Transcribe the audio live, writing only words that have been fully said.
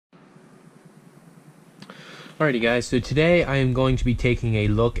Alrighty guys, so today I am going to be taking a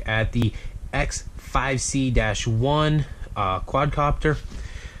look at the X5C-1 quadcopter.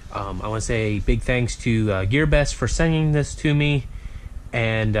 I want to say a big thanks to Gearbest for sending this to me,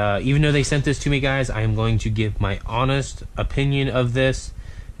 and even though they sent this to me, guys, I am going to give my honest opinion of this,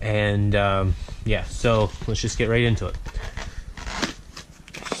 and yeah, so let's just get right into it.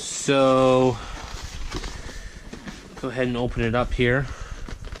 So go ahead and open it up here.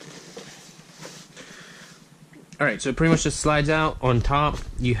 Alright, so it pretty much just slides out. On top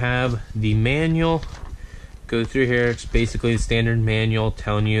you have the manual. Go through here, it's basically the standard manual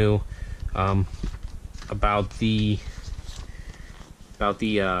telling you about the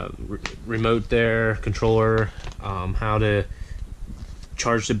remote there, controller, how to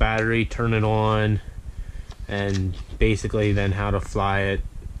charge the battery, turn it on, and basically then how to fly it.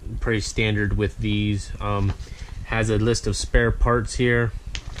 Pretty standard with these. Has a list of spare parts here.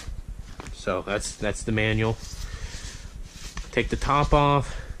 So that's the manual. Take the top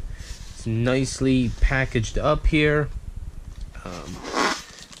off. It's nicely packaged up here.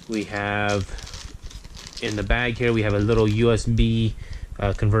 We have in the bag here, we have a little USB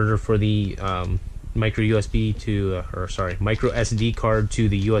converter for the micro USB to micro SD card to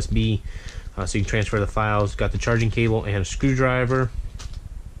the USB, so you can transfer the files. Got the charging cable and a screwdriver.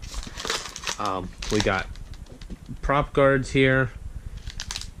 We got prop guards here.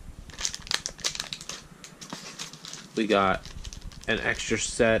 We got an extra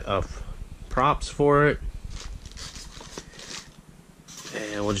set of props for it,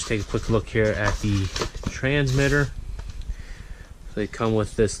 and we'll just take a quick look here at the transmitter. So they come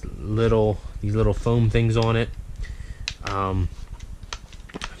with these little foam things on it.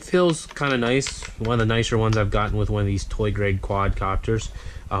 Feels kind of nice. One of the nicer ones I've gotten with one of these toy grade quadcopters.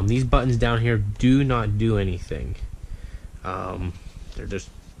 These buttons down here do not do anything. They're just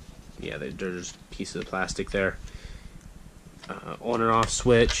pieces of plastic there. On and off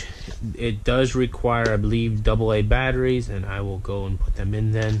switch. It does require, I believe, AA batteries, and I will go and put them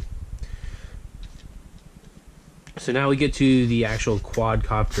in then. So now we get to the actual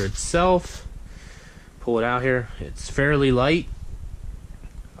quadcopter itself. Pull it out here. It's fairly light.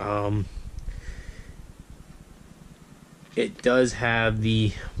 It does have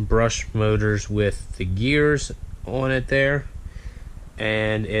the brush motors with the gears on it there,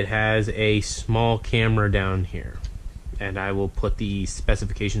 and it has a small camera down here, and I will put the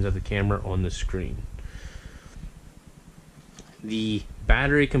specifications of the camera on the screen. The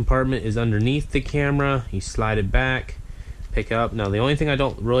battery compartment is underneath the camera. You slide it back, pick up. Now the only thing I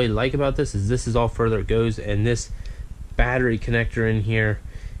don't really like about this is all further it goes, and this battery connector in here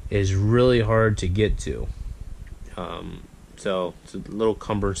is really hard to get to. So it's a little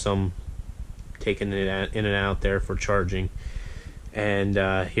cumbersome taking it in and out there for charging. And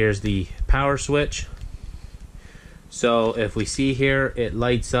here's the power switch. So if we see here, it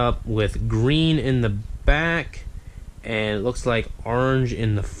lights up with green in the back and it looks like orange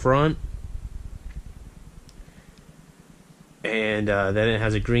in the front, and then it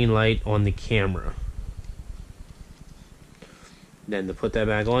has a green light on the camera. Then to put that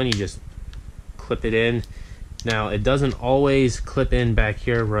back on, you just clip it in. Now it doesn't always clip in back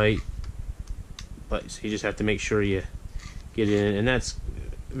here, right? But so you just have to make sure you get it in, and that's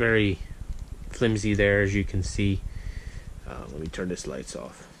very flimsy there, as you can see. Let me turn this lights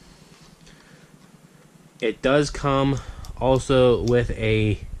off. It does come also with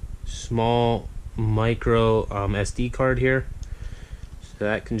a small micro SD card here, so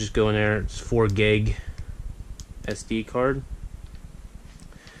that can just go in there. It's 4 gig SD card.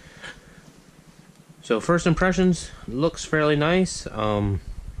 So first impressions, looks fairly nice.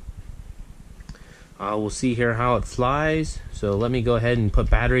 We'll see here how it flies. So let me go ahead and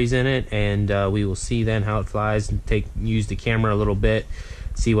put batteries in it, and we will see then how it flies, and use the camera a little bit,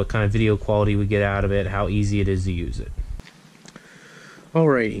 see what kind of video quality we get out of it, how easy it is to use it.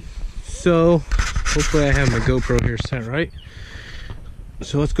 Alrighty, so hopefully I have my GoPro here set right.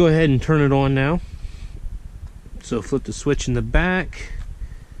 So let's go ahead and turn it on now. So flip the switch in the back.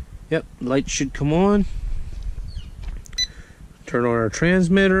 Yep, light should come on. Turn on our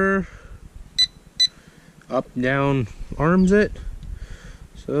transmitter. Up, down, arms it.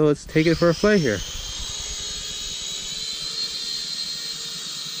 So let's take it for a flight here.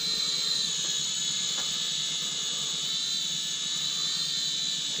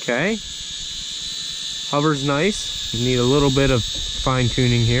 Okay. Hover's nice. You need a little bit of fine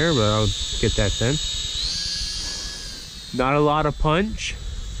tuning here, but I'll get that then. Not a lot of punch.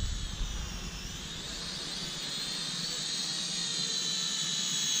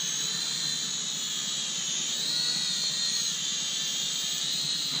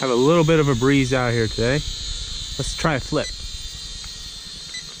 Have a little bit of a breeze out here today. Let's try a flip.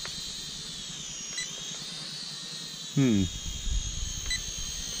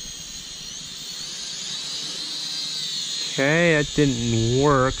 Okay, that didn't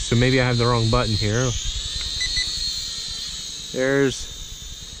work, so maybe I have the wrong button here.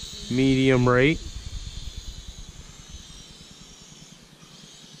 There's medium rate.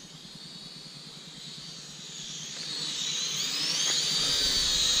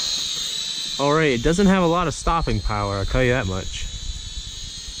 Alright, it doesn't have a lot of stopping power, I'll tell you that much.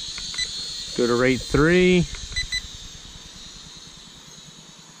 Go to rate 3.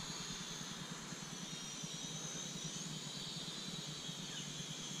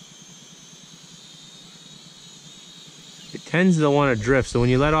 It tends to want to drift, so when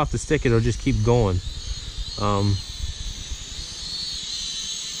you let off the stick, it'll just keep going.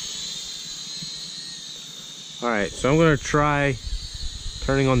 Alright, so I'm going to try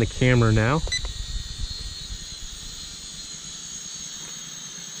turning on the camera now.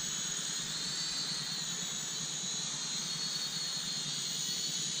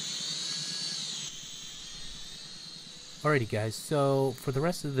 Alrighty guys, so for the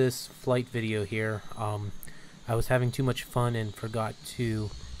rest of this flight video here, I was having too much fun and forgot to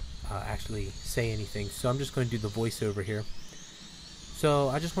actually say anything, so I'm just going to do the voiceover here. So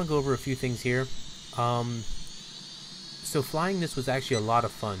I just want to go over a few things here. So flying this was actually a lot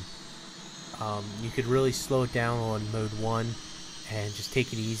of fun. You could really slow it down on mode 1 and just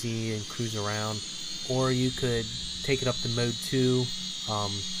take it easy and cruise around, or you could take it up to mode 2,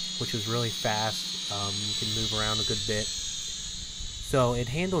 which was really fast. You can move around a good bit. So it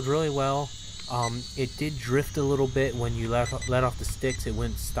handled really well. It did drift a little bit when you let off the sticks. It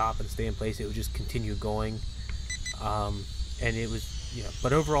wouldn't stop and stay in place. It would just continue going. And it was, you know,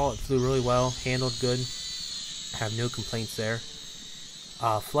 but overall it flew really well, handled good. I have no complaints there.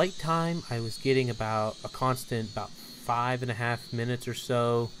 Flight time, I was getting about a constant about 5.5 minutes or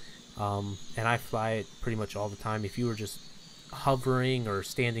so. And I fly it pretty much all the time. If you were just hovering or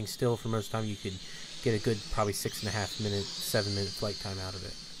standing still for most of the time, you could get a good probably 6.5 minute, 7-minute flight time out of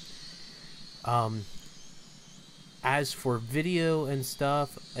it. As for video and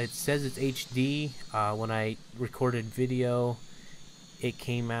stuff, it says it's HD. When I recorded video, it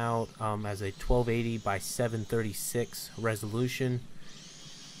came out as a 1280 by 736 resolution.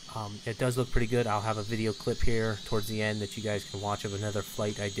 It does look pretty good. I'll have a video clip here towards the end that you guys can watch of another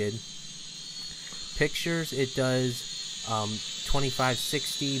flight I did. Pictures, it does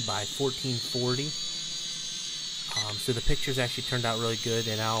 2560 by 1440. So the pictures actually turned out really good,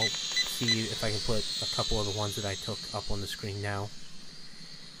 and I'll see if I can put a couple of the ones that I took up on the screen now.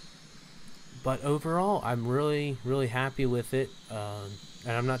 But overall, I'm really happy with it, and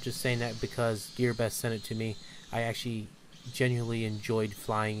I'm not just saying that because Gearbest sent it to me. I actually genuinely enjoyed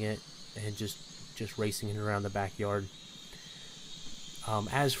flying it and just racing it around the backyard.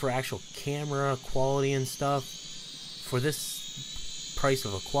 As for actual camera quality and stuff, for this price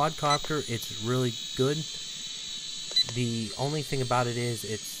of a quadcopter, it's really good. The only thing about it is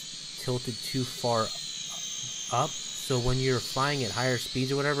it's tilted too far up, so when you're flying at higher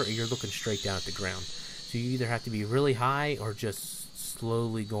speeds or whatever, you're looking straight down at the ground. So you either have to be really high or just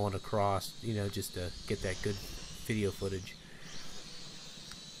slowly going across, you know, just to get that good video footage.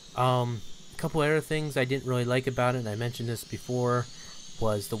 A couple other things I didn't really like about it, and I mentioned this before,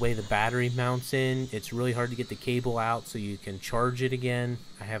 was the way the battery mounts in. It's really hard to get the cable out so you can charge it again.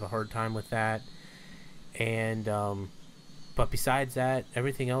 I have a hard time with that. And but besides that,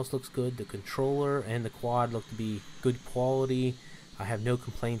 everything else looks good. The controller and the quad look to be good quality. I have no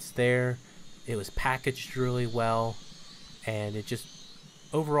complaints there. It was packaged really well, and it just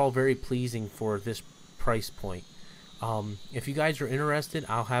overall very pleasing for this price point. If you guys are interested,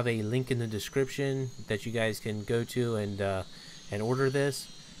 I'll have a link in the description that you guys can go to and order this.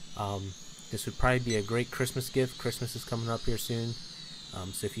 This would probably be a great Christmas gift. Christmas is coming up here soon.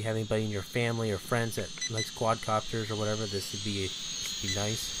 So if you have anybody in your family or friends that likes quadcopters or whatever, this would be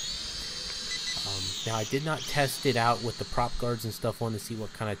nice. Now I did not test it out with the prop guards and stuff on to see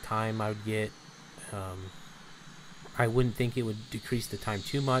what kind of time I would get. I wouldn't think it would decrease the time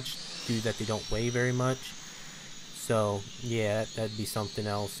too much due to that they don't weigh very much. So yeah, that'd be something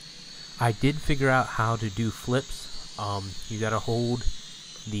else. I did figure out how to do flips. You gotta hold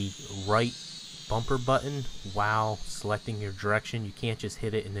the right bumper button while selecting your direction. You can't just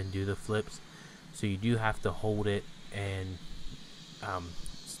hit it and then do the flips. So you do have to hold it and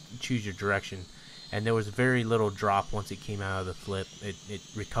choose your direction. And there was very little drop once it came out of the flip. It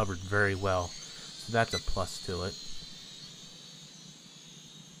recovered very well. So that's a plus to it.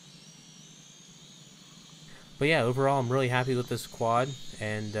 But yeah, overall I'm really happy with this quad,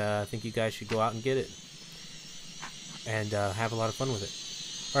 and I think you guys should go out and get it. and have a lot of fun with it.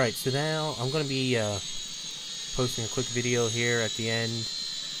 Alright, so now I'm going to be posting a quick video here at the end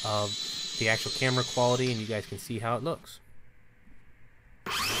of the actual camera quality, and you guys can see how it looks.